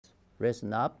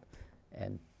risen up,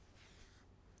 and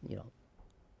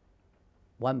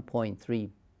 1.3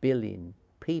 billion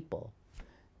people.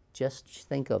 Just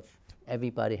think of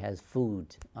everybody has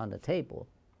food on the table.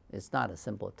 It's not a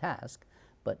simple task,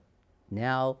 but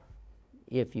now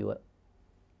if you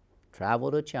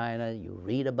travel to China, you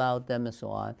read about them and so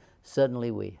on,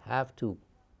 suddenly we have to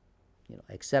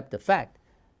accept the fact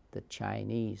that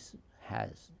Chinese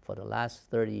has, for the last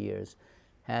 30 years,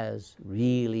 has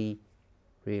really,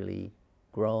 really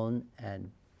grown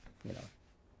and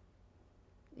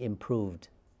improved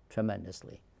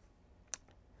tremendously.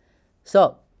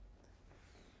 So,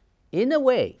 in a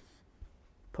way,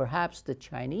 perhaps the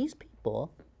Chinese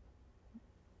people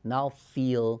now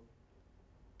feel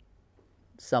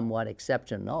somewhat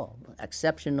exceptional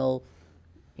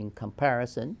in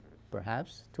comparison,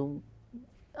 perhaps, to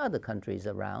other countries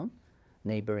around,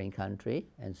 neighboring country,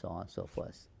 and so on and so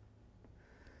forth.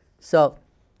 So,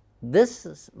 this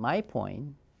is my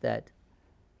point, that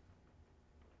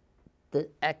the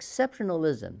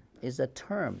exceptionalism is a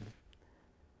term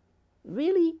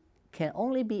really can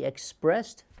only be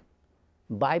expressed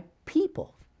by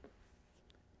people,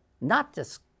 not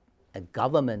just a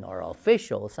government or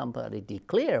official, somebody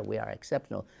declare we are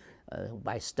exceptional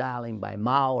by Stalin, by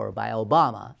Mao, or by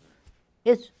Obama.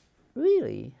 It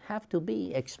really have to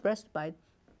be expressed by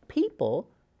people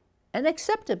and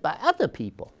accepted by other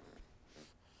people.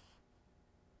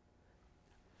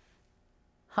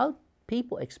 How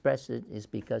people express it is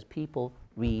because people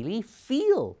really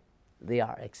feel they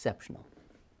are exceptional.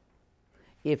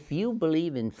 If you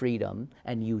believe in freedom,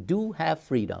 and you do have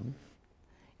freedom,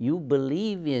 you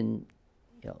believe in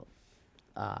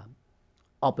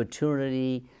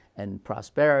opportunity and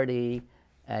prosperity,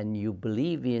 and you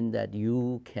believe in that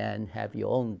you can have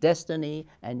your own destiny,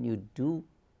 and you do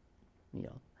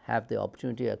have the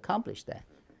opportunity to accomplish that,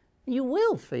 you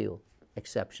will feel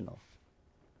exceptional.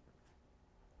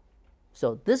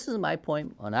 So this is my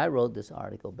point when I wrote this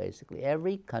article. Basically,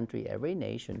 every country, every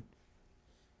nation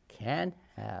can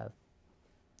have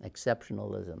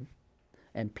exceptionalism,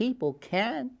 and people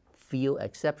can feel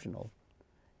exceptional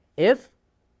if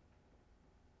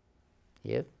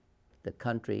the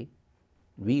country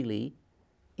really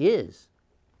is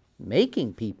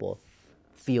making people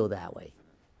feel that way.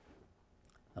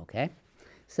 Okay?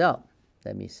 So,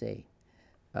 let me see.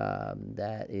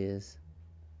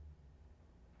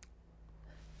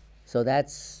 So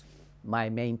that's my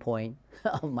main point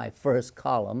of my first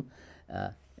column.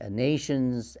 A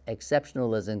nation's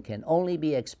exceptionalism can only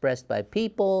be expressed by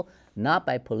people, not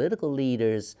by political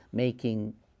leaders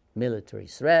making military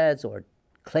threats or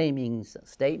claiming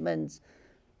statements.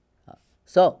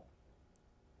 So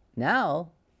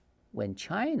now, when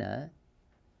China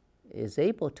is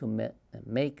able to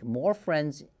make more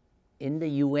friends in the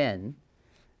UN,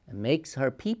 it makes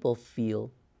her people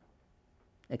feel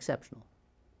exceptional.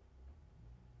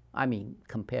 I mean,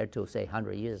 compared to, say,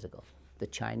 100 years ago. The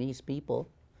Chinese people,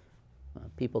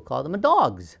 people call them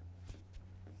dogs.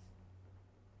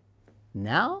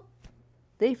 Now,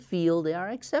 they feel they are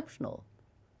exceptional.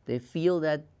 They feel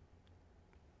that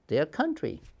their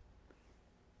country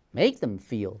make them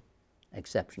feel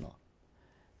exceptional.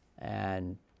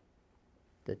 And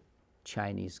the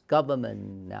Chinese government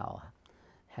now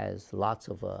has lots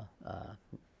of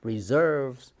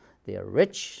reserves. They are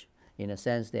rich. In a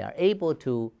sense, they are able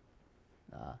to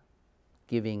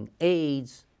giving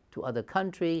aids to other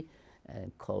countries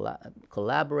and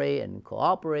collaborate and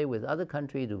cooperate with other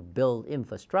countries to build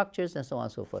infrastructures and so on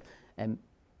and so forth. And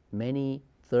many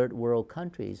third world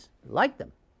countries like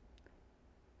them.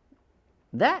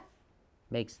 That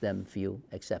makes them feel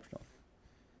exceptional.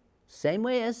 Same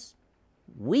way as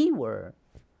we were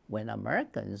when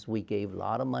Americans, we gave a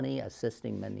lot of money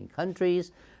assisting many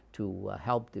countries to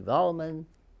help development,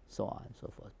 so on and so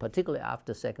forth, particularly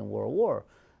after Second World War.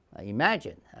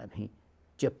 Imagine,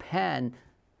 Japan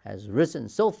has risen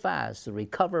so fast to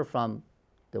recover from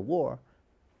the war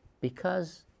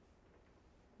because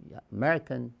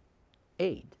American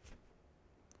aid.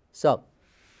 So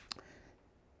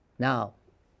now,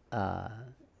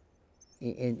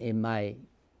 in my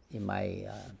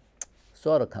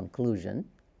sort of conclusion,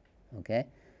 okay,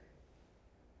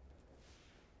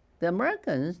 the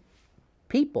Americans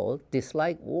people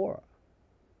dislike war,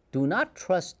 do not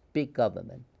trust big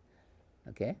government,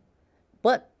 okay?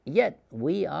 But yet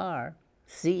we are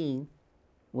seeing,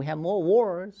 we have more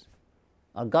wars,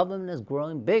 our government is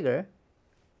growing bigger,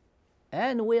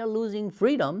 and we are losing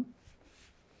freedom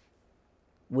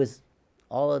with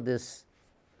all of this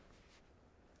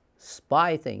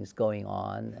spy things going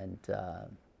on and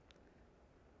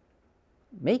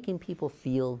making people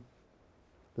feel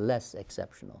less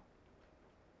exceptional.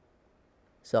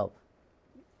 So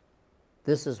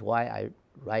this is why I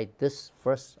write this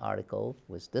first article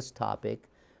with this topic,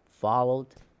 followed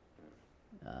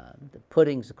the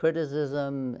Pudding's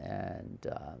criticism and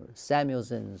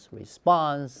Samuelson's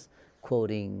response,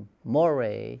 quoting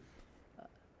Morey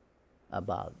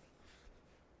about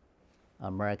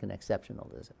American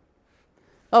exceptionalism.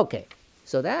 Okay,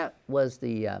 so that was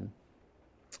the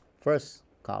first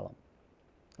column.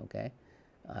 Okay,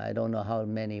 I don't know how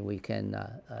many we can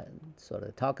sort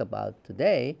of talk about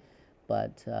today,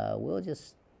 but we'll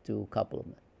just do a couple of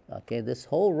them. Okay, this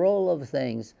whole row of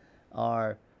things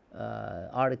are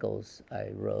articles I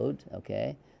wrote.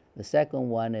 Okay, the second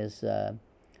one is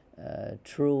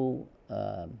true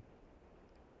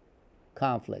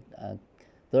conflict.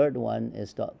 Third one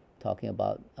is talking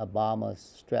about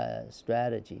Obama's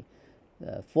strategy.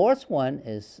 Fourth one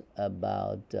is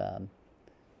about the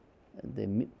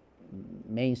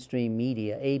mainstream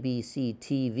media. ABC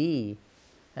TV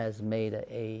has made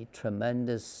a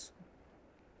tremendous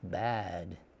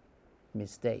bad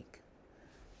mistake,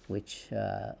 which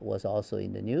was also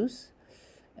in the news.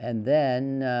 And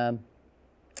then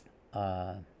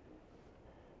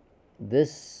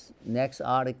this next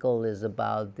article is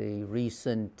about the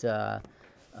recent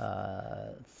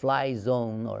fly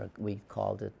zone, or we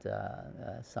called it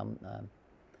some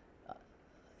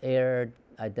air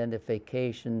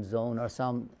identification zone, or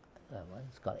some,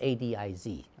 it's called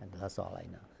ADIZ, and that's all I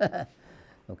know.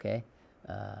 Okay.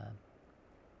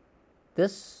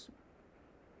 This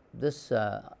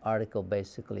article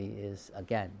basically is,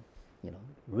 again,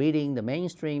 reading the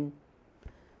mainstream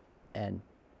and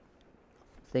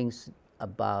things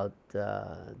about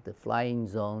the flying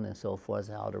zone and so forth,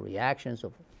 how the reactions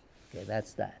of, okay,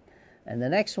 that's that. And the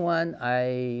next one,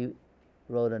 I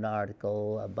wrote an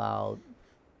article about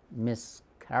Miss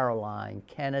Caroline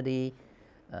Kennedy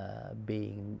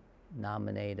being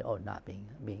nominated, or not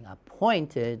being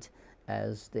appointed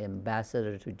as the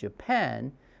ambassador to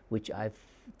Japan, which I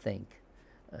think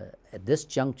at this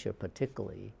juncture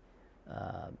particularly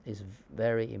is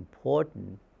very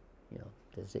important.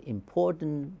 There's an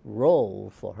important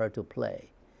role for her to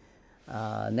play.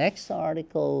 Next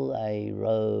article I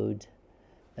wrote,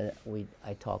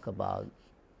 I talk about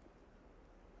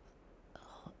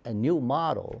a new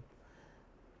model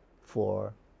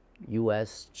for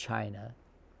U.S.-China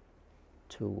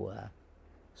to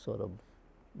sort of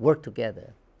work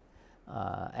together.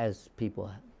 As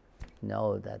people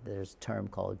know that there's a term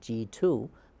called G2,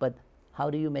 but how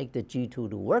do you make the G2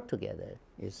 to work together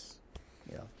is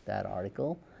that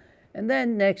article. And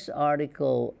then next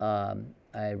article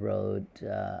I wrote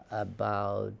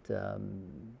about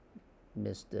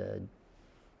Mr.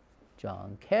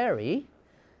 John Kerry,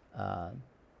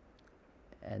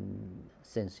 and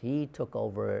since he took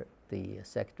over the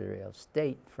Secretary of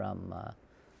State from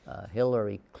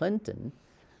Hillary Clinton,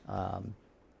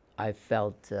 I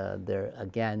felt there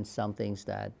again some things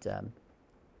that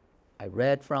I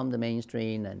read from the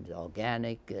mainstream and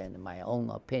organic and my own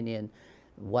opinion,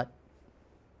 what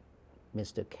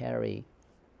Mr. Kerry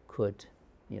could,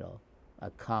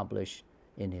 accomplish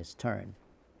in his turn.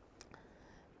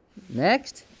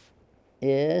 Next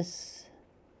is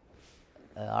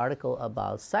an article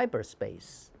about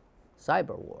cyberspace,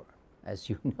 cyber war. As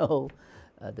you know,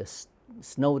 the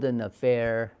Snowden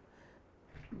affair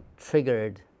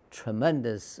triggered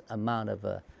tremendous amount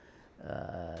of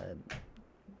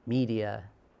media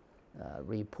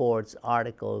reports,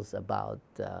 articles about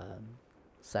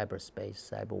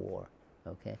cyberspace, cyber war,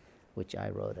 okay, which I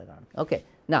wrote it on. Okay,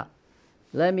 now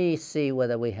let me see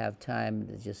whether we have time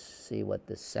to just see what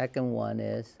the second one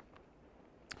is.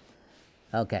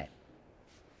 Okay,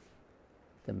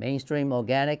 the mainstream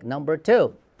organic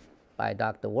 #2 by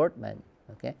Dr. Wordman.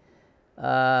 Okay,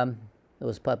 it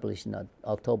was published on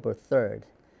October 3rd.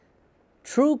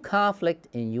 True conflict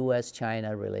in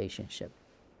U.S.-China relationship.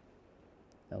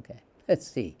 Okay, let's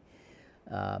see.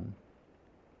 Let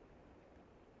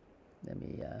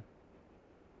me,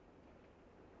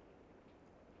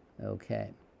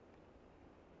 okay.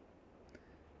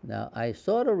 Now, I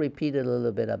sort of repeated a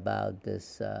little bit about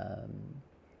this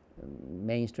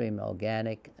mainstream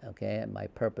organic, okay, and my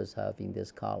purpose of having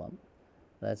this column.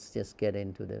 Let's just get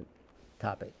into the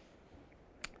topic.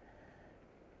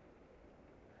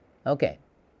 Okay,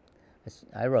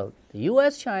 I wrote, the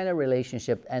U.S.-China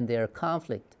relationship and their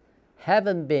conflict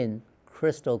haven't been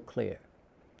crystal clear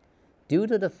due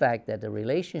to the fact that the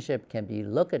relationship can be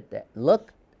looked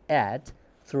at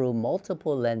through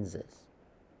multiple lenses.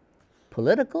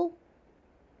 Political,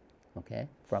 okay,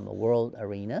 from a world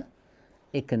arena.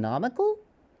 Economical,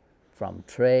 from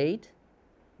trade,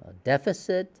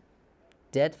 deficit,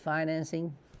 debt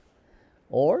financing,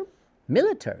 or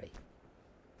military,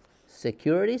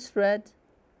 security threat,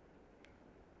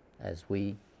 as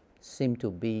we seem to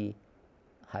be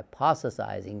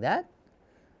hypothesizing that,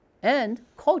 and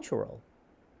cultural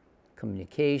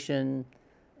communication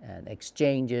and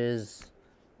exchanges,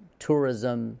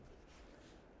 tourism,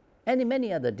 and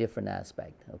many other different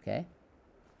aspects, okay?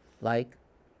 Like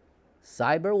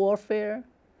cyber warfare,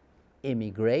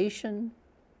 immigration,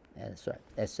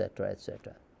 etc.,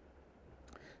 etc.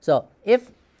 So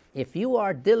if you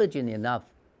are diligent enough,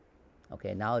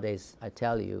 okay, nowadays I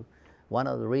tell you, one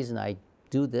of the reasons I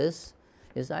do this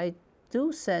is I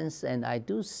do sense and I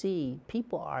do see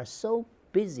people are so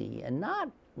busy and not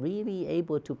really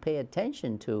able to pay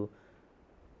attention to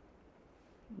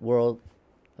world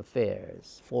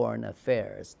affairs, foreign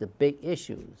affairs, the big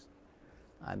issues.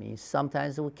 I mean,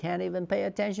 sometimes we can't even pay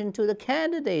attention to the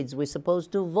candidates we're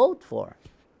supposed to vote for.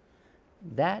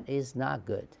 That is not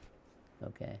good,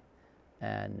 okay?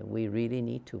 And we really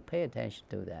need to pay attention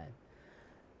to that.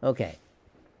 Okay,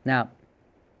 now,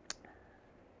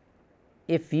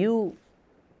 if you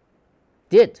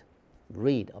did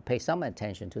read or pay some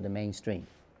attention to the mainstream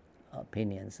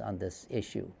opinions on this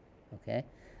issue, okay,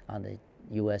 on the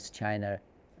U.S.-China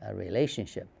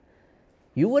relationship,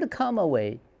 you would come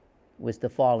away with the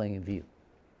following view.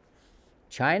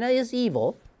 China is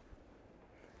evil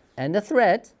and a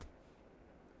threat,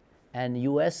 and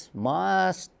U.S.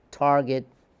 must target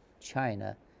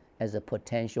China as a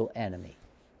potential enemy,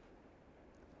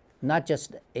 not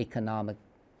just economic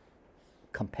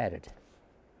competitor.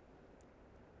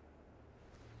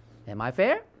 Am I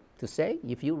fair to say,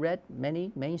 if you read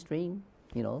many mainstream,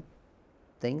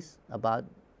 things about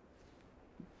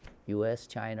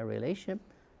U.S.-China relationship,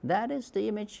 that is the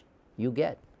image you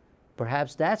get.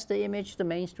 Perhaps that's the image the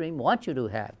mainstream wants you to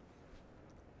have.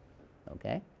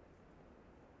 Okay?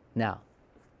 Now,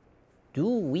 do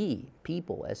we,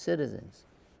 people as citizens,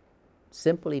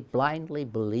 simply blindly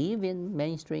believe in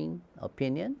mainstream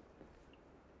opinion?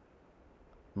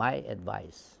 My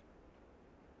advice,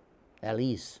 at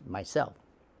least myself,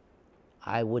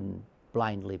 I wouldn't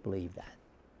blindly believe that.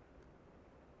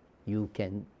 You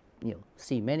can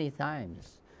see many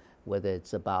times, whether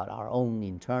it's about our own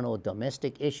internal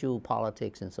domestic issue,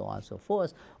 politics, and so on and so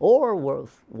forth, or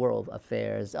world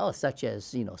affairs, such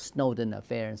as Snowden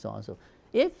affair and so on and so forth.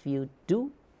 If you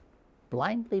do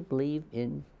blindly believe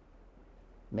in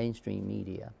mainstream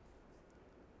media,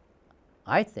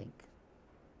 I think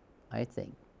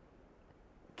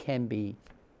can be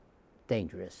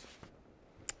dangerous.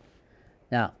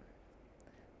 Now,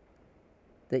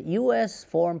 the U.S.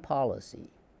 foreign policy,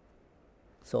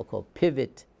 so-called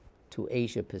pivot to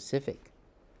Asia Pacific,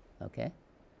 okay,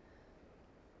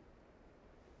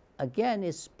 again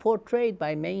is portrayed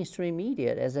by mainstream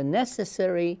media as a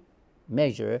necessary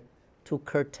measure to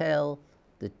curtail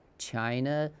the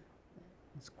China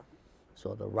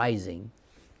sort of rising,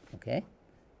 okay,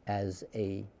 as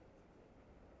a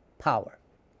power.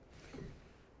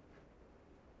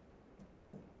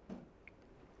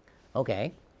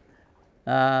 Okay,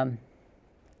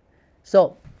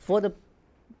 so for the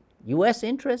U.S.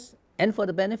 interests and for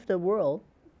the benefit of the world,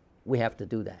 we have to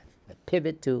do that. A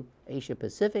pivot to Asia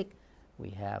Pacific,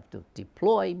 we have to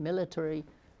deploy military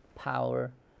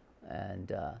power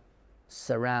and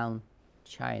surround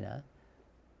China.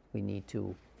 We need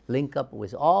to link up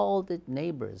with all the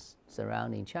neighbors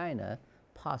surrounding China,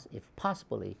 if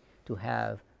possibly, to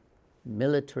have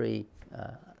military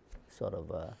sort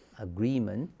of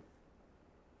agreement.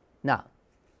 Now,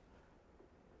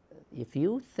 if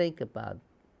you think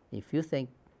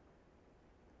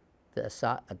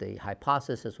the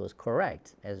hypothesis was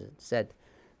correct, as it said,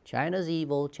 China's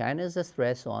evil, China's a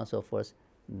threat, so on and so forth,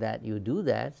 that you do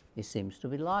that, it seems to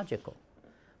be logical.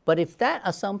 But if that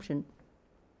assumption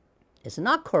is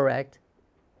not correct,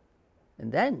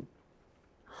 and then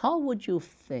how would you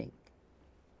think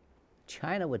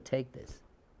China would take this?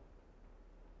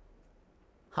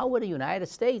 How would the United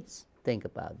States think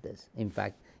about this? In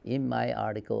fact, in my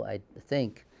article, I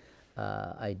think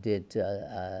I did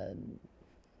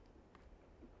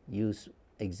use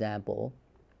example,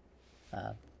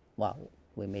 well,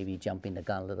 we may be jumping the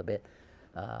gun a little bit,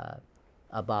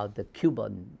 about the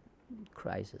Cuba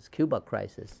crisis,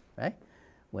 right?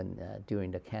 When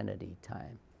during the Kennedy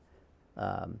time,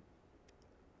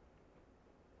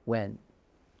 when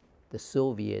the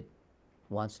Soviet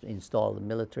wants to install a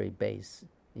military base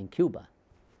in Cuba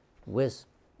with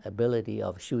ability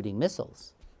of shooting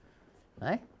missiles,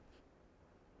 right?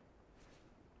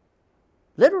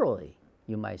 Literally,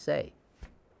 you might say,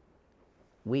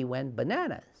 we went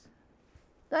bananas.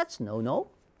 That's no. You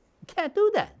can't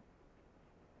do that,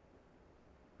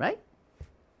 right?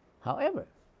 However,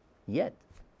 Yet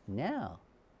now,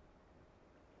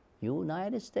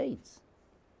 United States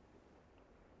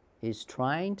is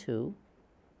trying to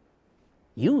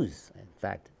use, in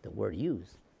fact, the word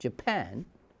use, Japan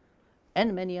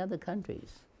and many other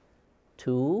countries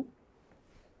to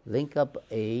link up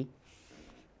a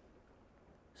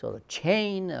sort of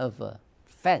chain of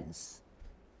fence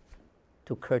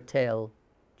to curtail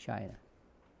China.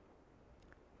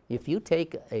 If you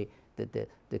take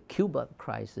the Cuba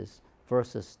crisis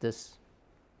versus this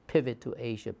pivot to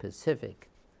Asia Pacific,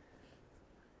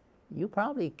 you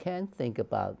probably can think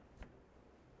about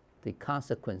the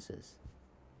consequences.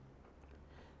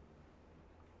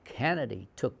 Kennedy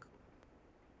took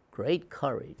great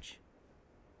courage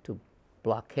to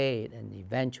blockade and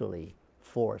eventually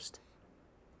forced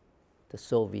the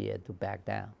Soviet to back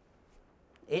down.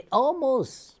 It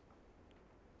almost,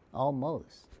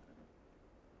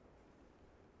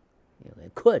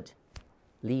 it could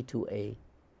lead to a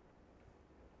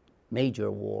major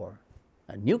war,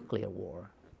 a nuclear war.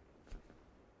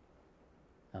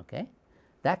 Okay?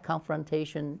 That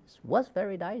confrontation was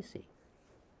very dicey.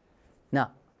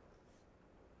 Now,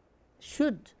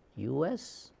 should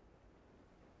U.S.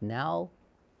 now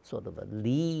sort of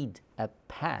lead a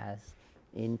path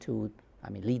into,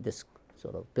 lead this,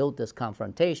 sort of build this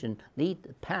confrontation, lead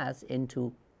the path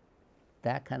into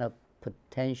that kind of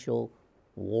potential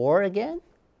war again?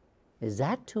 Is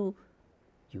that to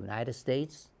United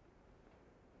States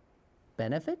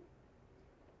benefit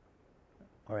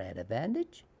or an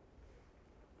advantage?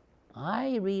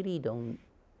 I really don't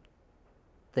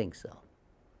think so.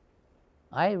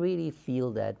 I really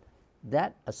feel that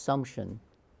that assumption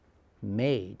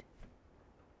made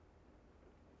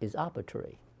is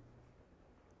arbitrary.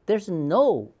 There's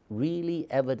no really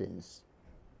evidence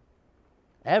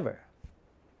ever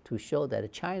to show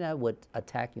that China would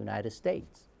attack United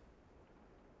States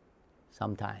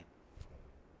sometime.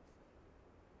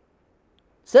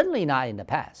 Certainly not in the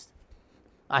past.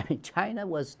 China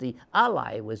was the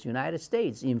ally with United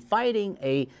States in fighting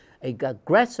a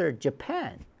aggressor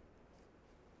Japan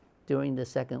during the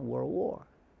Second World War.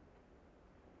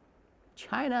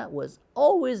 China was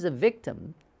always a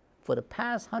victim for the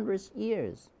past hundreds of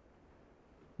years,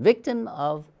 victim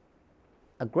of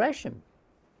aggression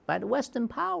by the Western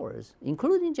powers,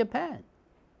 including Japan.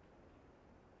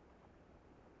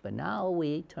 But now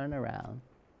we turn around.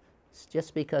 It's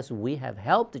just because we have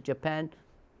helped Japan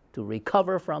to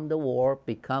recover from the war,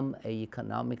 become an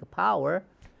economic power,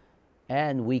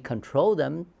 and we control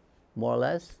them more or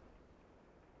less,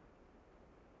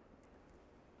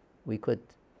 we could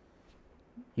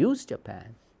use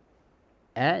Japan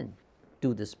and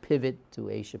do this pivot to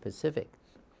Asia Pacific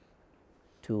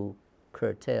to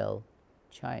curtail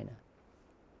China.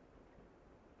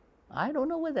 I don't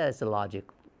know whether that's a logic,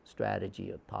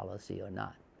 strategy, or policy or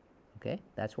not. Okay,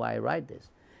 that's why I write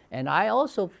this. And I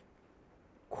also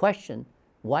question,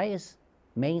 why is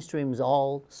mainstreams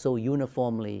all so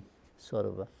uniformly sort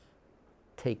of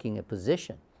taking a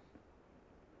position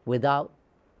without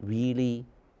really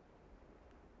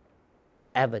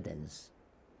evidence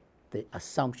the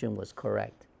assumption was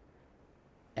correct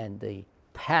and the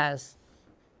past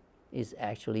is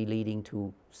actually leading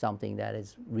to something that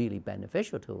is really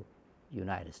beneficial to the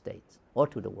United States or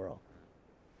to the world.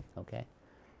 Okay?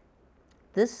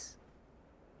 This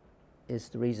is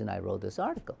the reason I wrote this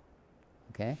article.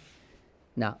 Okay?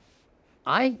 Now,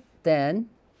 I then,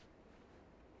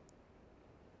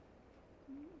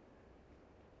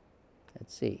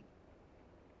 let's see.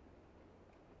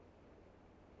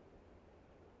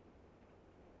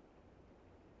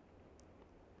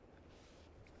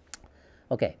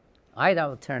 Okay, I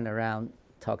now turn around,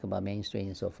 talk about mainstream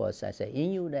and so forth. I say,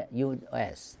 in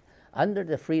U.S., under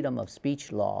the freedom of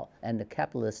speech law and the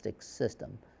capitalistic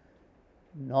system,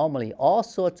 normally all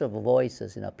sorts of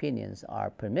voices and opinions are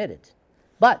permitted.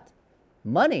 But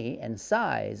money and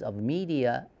size of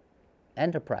media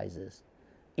enterprises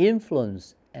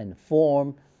influence and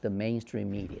form the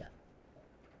mainstream media.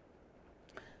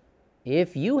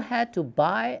 If you had to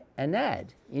buy an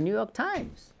ad in New York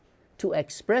Times to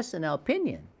express an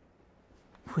opinion,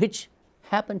 which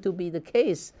happened to be the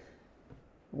case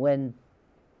when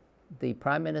the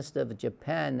Prime Minister of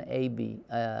Japan, Abe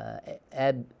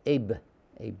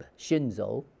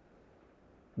Shinzo,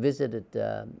 visited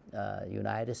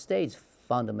United States,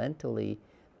 fundamentally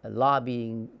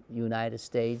lobbying United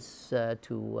States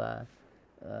to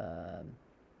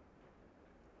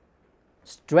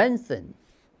strengthen,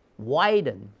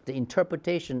 widen the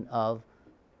interpretation of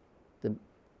the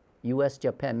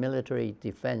U.S.-Japan military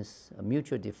defense,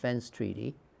 mutual defense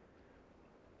treaty,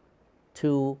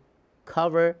 to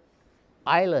cover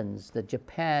islands that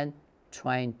Japan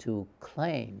trying to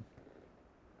claim,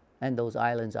 and those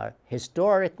islands are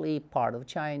historically part of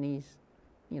Chinese,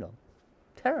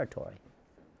 territory.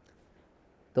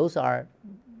 Those are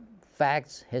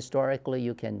facts historically.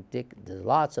 You can dig, there's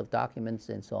lots of documents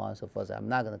and so on and so forth. I'm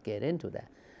not going to get into that.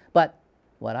 But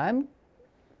what I'm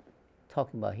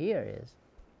talking about here is,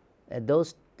 at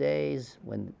those days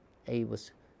when it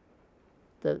was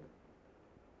the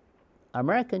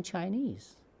American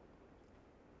Chinese,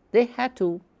 they had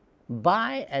to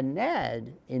buy an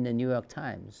ad in the New York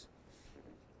Times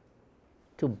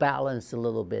to balance a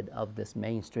little bit of this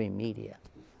mainstream media.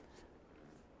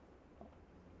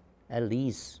 At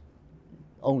least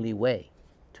only way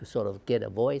to sort of get a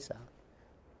voice out.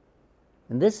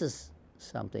 And this is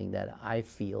something that I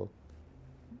feel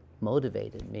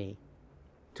motivated me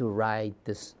to write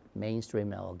this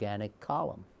mainstream and organic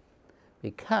column,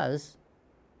 because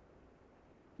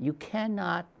you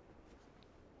cannot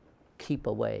keep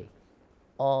away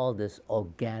all this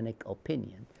organic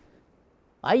opinion.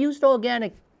 I used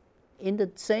organic in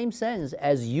the same sense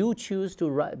as you choose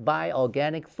to buy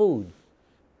organic food,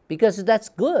 because that's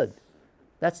good.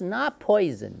 That's not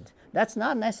poisoned. That's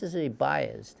not necessarily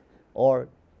biased or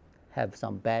have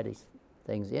some bad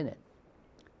things in it.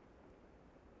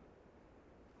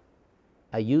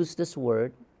 I use this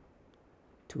word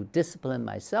to discipline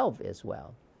myself as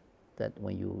well, that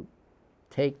when you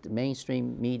take the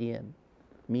mainstream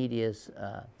media's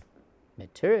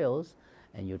materials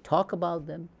and you talk about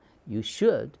them, you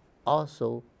should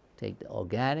also take the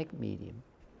organic medium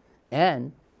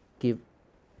and give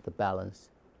the balanced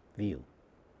view.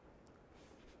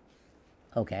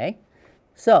 Okay,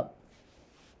 so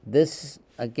this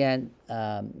again,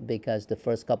 because the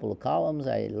first couple of columns,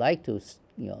 I like to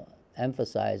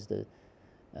emphasize the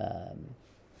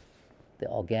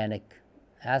organic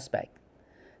aspect.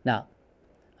 Now,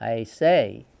 I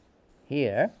say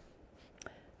here,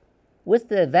 with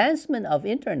the advancement of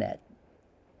internet,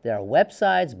 there are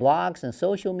websites, blogs, and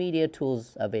social media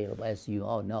tools available, as you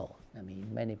all know. I mean,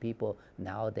 many people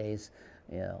nowadays,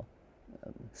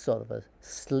 sort of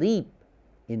sleep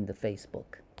in the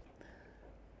Facebook.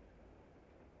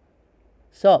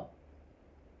 So,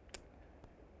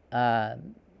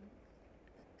 and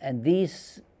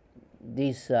these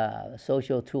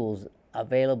social tools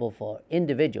available for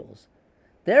individuals.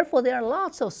 Therefore, there are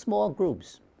lots of small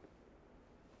groups.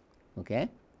 Okay,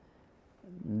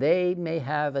 they may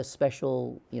have a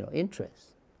special,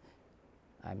 interest.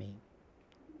 I mean,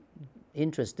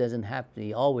 interest doesn't have to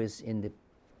be always in the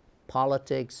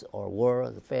politics or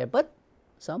world affair, but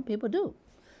some people do.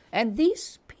 And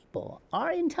these people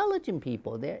are intelligent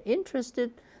people. They're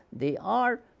interested. They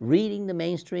are reading the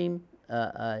mainstream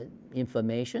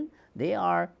information. They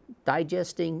are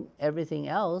digesting everything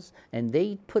else, and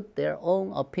they put their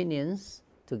own opinions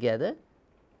together.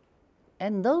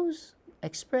 And those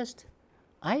expressed,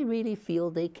 I really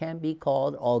feel they can be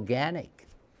called organic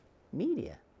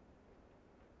media,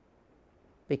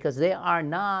 because they are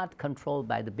not controlled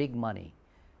by the big money.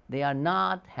 They are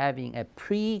not having a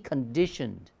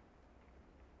preconditioned,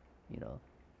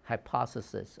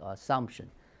 hypothesis or assumption,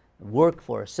 work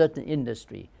for a certain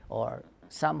industry or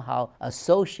somehow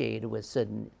associated with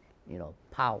certain,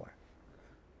 power.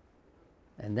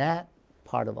 And that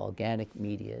part of organic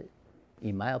media,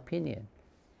 in my opinion,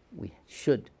 we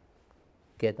should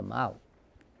get them out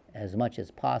as much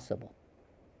as possible.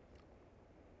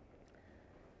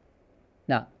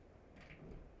 Now,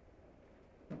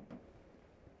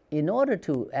 in order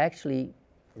to actually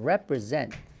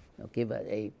represent, give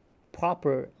a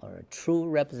proper or a true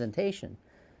representation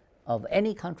of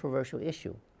any controversial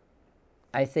issue,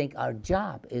 I think our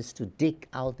job is to dig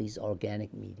out these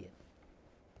organic media.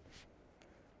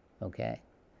 Okay?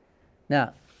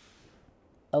 Now,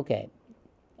 okay,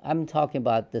 I'm talking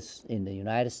about this in the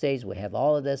United States, we have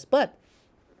all of this, but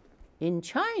in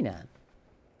China,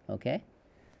 okay,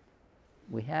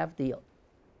 we have the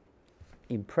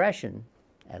impression,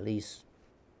 at least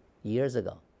years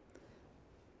ago,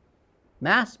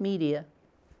 mass media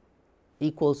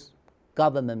equals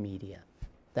government media.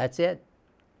 That's it.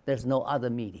 There's no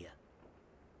other media.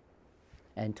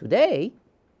 And today,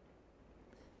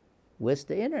 with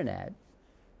the internet,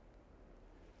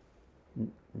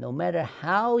 no matter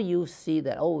how you see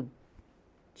that,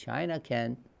 China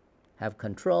can have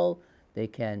control, they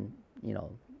can,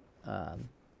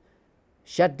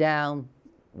 shut down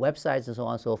websites and so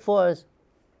on and so forth,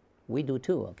 we do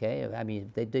too, okay? I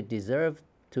mean, they deserve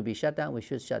to be shut down, we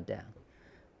should shut down.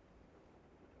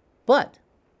 But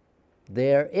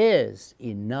there is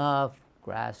enough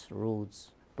grassroots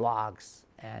blogs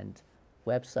and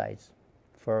websites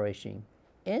flourishing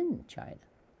in China.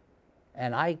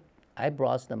 And I I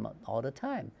browse them all the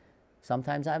time.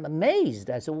 Sometimes I'm amazed.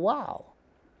 I say, wow,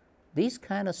 these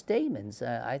kind of statements,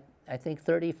 I think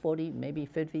 30, 40, maybe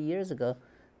 50 years ago,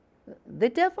 they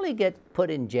definitely get put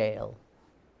in jail,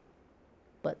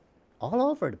 but all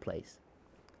over the place.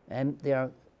 And there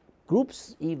are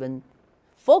groups even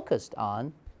focused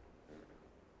on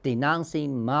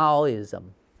denouncing Maoism,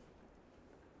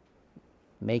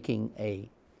 making a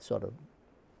sort of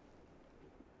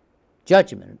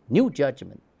judgment, new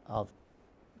judgment of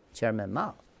Chairman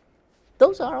Mao.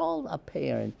 Those are all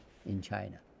apparent in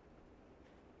China.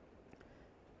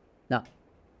 Now,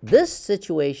 this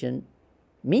situation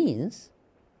means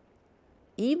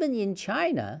even in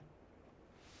China,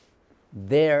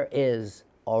 there is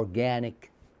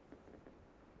organic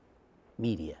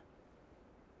media.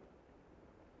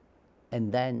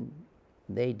 And then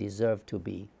they deserve to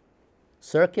be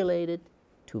circulated,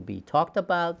 to be talked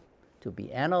about, to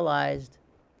be analyzed,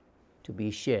 to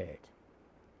be shared.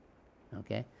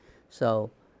 Okay? So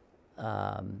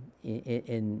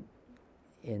in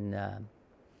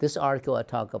this article, I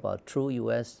talk about true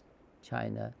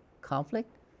U.S.-China conflict.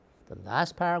 The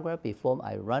last paragraph, before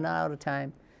I run out of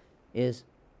time, is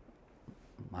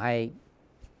my,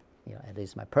 at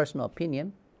least my personal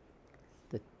opinion.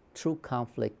 The true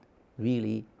conflict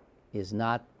really is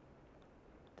not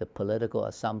the political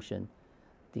assumption,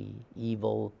 the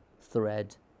evil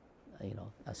thread,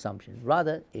 assumption.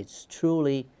 Rather, it's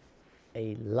truly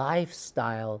a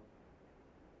lifestyle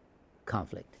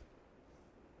conflict.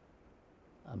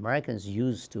 Americans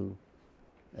used to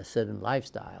a certain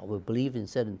lifestyle, we believe in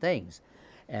certain things.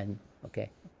 And,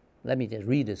 okay, let me just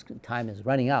read this, time is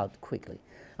running out quickly.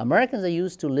 Americans are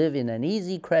used to live in an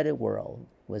easy credit world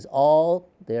with all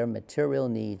their material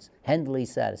needs handily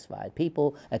satisfied.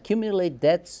 People accumulate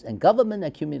debts and government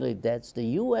accumulate debts. The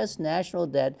U.S. national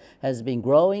debt has been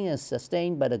growing and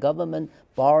sustained by the government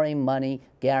borrowing money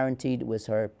guaranteed with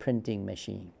her printing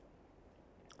machine.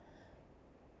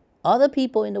 Other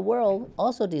people in the world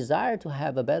also desire to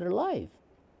have a better life.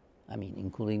 I mean,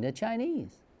 including the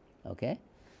Chinese, okay?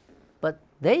 But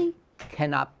they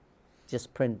cannot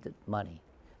just print money.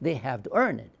 They have to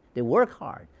earn it. They work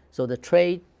hard. So the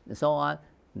trade and so on,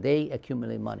 they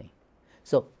accumulate money.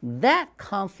 So that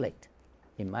conflict,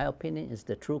 in my opinion, is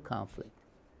the true conflict.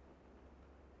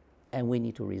 And we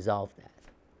need to resolve that.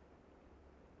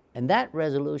 And that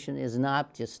resolution is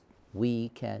not just we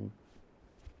can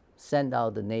send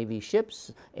out the Navy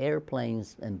ships,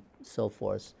 airplanes, and so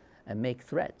forth, and make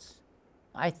threats.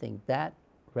 I think that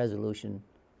resolution,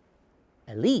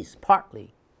 at least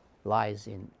partly, lies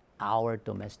in our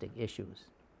domestic issues.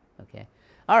 Okay?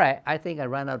 All right, I think I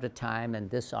ran out of time, and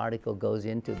this article goes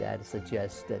into that,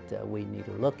 suggests that we need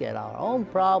to look at our own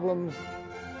problems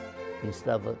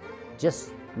instead of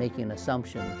just making an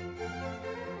assumption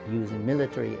using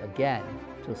military again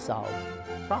to solve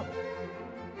the problem.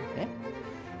 Okay?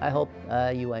 I hope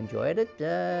you enjoyed it.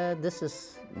 This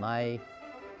is my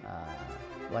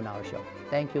 1 hour show.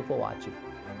 Thank you for watching.